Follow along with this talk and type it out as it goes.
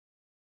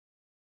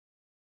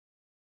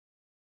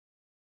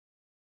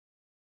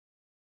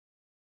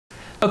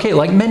Okay,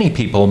 like many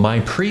people, my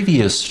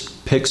previous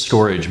pick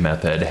storage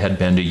method had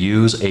been to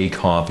use a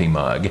coffee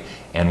mug,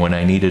 and when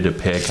I needed a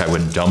pick, I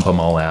would dump them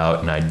all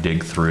out and I'd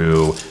dig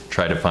through,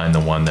 try to find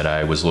the one that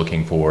I was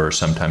looking for.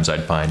 Sometimes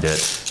I'd find it,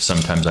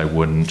 sometimes I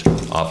wouldn't.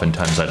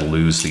 Oftentimes I'd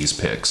lose these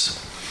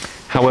picks.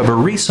 However,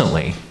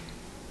 recently,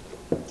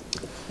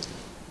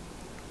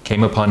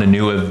 came upon a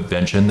new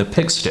invention, the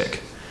pick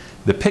stick.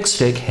 The pick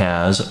stick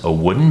has a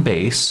wooden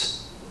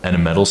base and a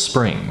metal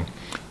spring.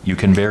 You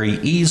can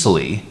very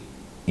easily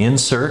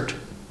insert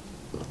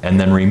and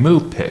then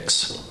remove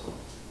picks.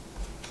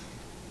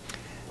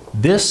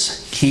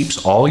 This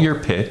keeps all your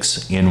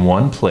picks in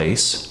one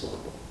place.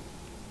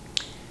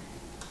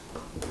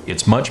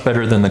 It's much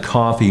better than the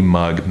coffee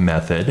mug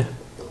method.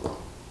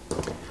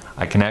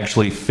 I can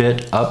actually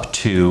fit up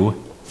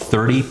to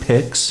 30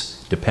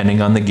 picks,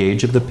 depending on the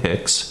gauge of the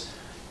picks,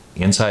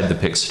 inside the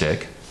pick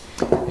stick.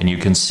 And you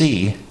can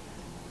see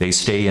they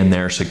stay in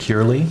there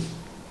securely.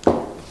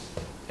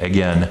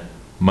 Again,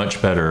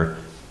 much better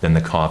than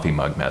the coffee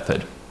mug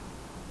method.